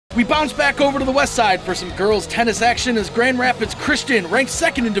We bounce back over to the west side for some girls tennis action as Grand Rapids Christian, ranked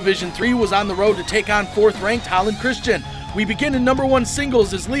second in Division III, was on the road to take on fourth-ranked Holland Christian. We begin in number one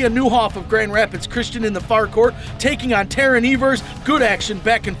singles as Leah Newhoff of Grand Rapids Christian in the far court, taking on Taryn Evers. Good action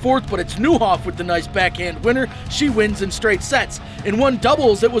back and forth, but it's Newhoff with the nice backhand winner. She wins in straight sets. In one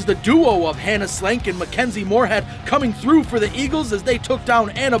doubles, it was the duo of Hannah Slank and Mackenzie Moorhead coming through for the Eagles as they took down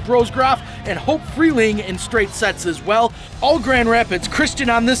Anna Brosgroff and Hope Freeling in straight sets as well. All Grand Rapids Christian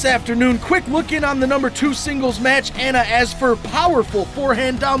on this afternoon. Quick look in on the number two singles match. Anna Asfer, powerful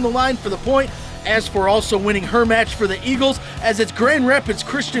forehand down the line for the point. Asfer also winning her match for the Eagles, as it's Grand Rapids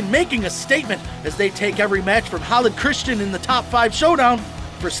Christian making a statement as they take every match from Holland Christian in the top 5 showdown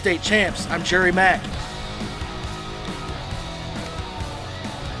for state champs. I'm Jerry Mack.